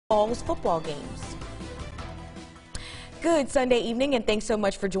Fall's football games. Good Sunday evening, and thanks so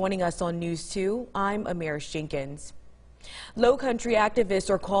much for joining us on News 2. I'm Amaris Jenkins. Low Country activists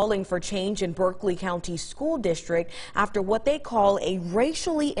are calling for change in Berkeley County School District after what they call a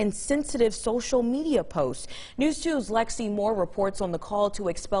racially insensitive social media post. News 2's Lexi Moore reports on the call to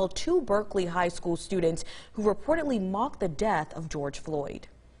expel 2 Berkeley High School students who reportedly mocked the death of George Floyd.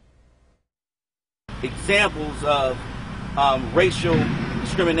 Examples of racial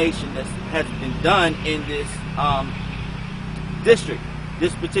discrimination that has been done in this district,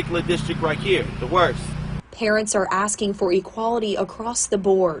 this particular district right here, the worst. Parents are asking for equality across the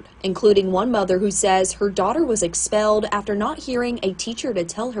board, including one mother who says her daughter was expelled after not hearing a teacher to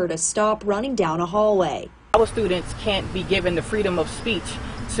tell her to stop running down a hallway. Our students can't be given the freedom of speech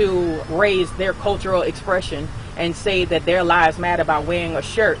to raise their cultural expression and say that their lives matter by wearing a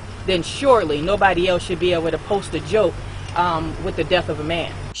shirt. Then surely nobody else should be able to post a joke with the death of a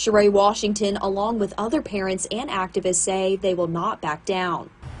man. Sheree Washington, along with other parents and activists, say they will not back down.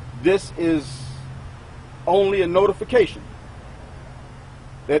 This is only a notification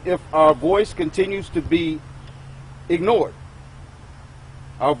that if our voice continues to be ignored,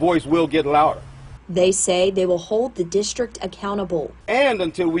 our voice will get louder. They say they will hold the district accountable. And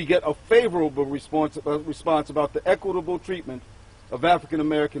until we get a favorable response about the equitable treatment of African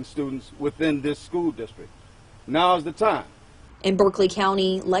American students within this school district. Now is the time. In Berkeley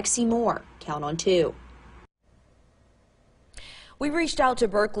County, Lexi Moore, Count on 2. We reached out to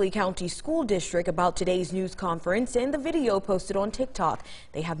Berkeley County School District about today's news conference and the video posted on TikTok.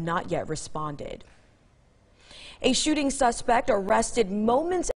 They have not yet responded. A shooting suspect arrested moments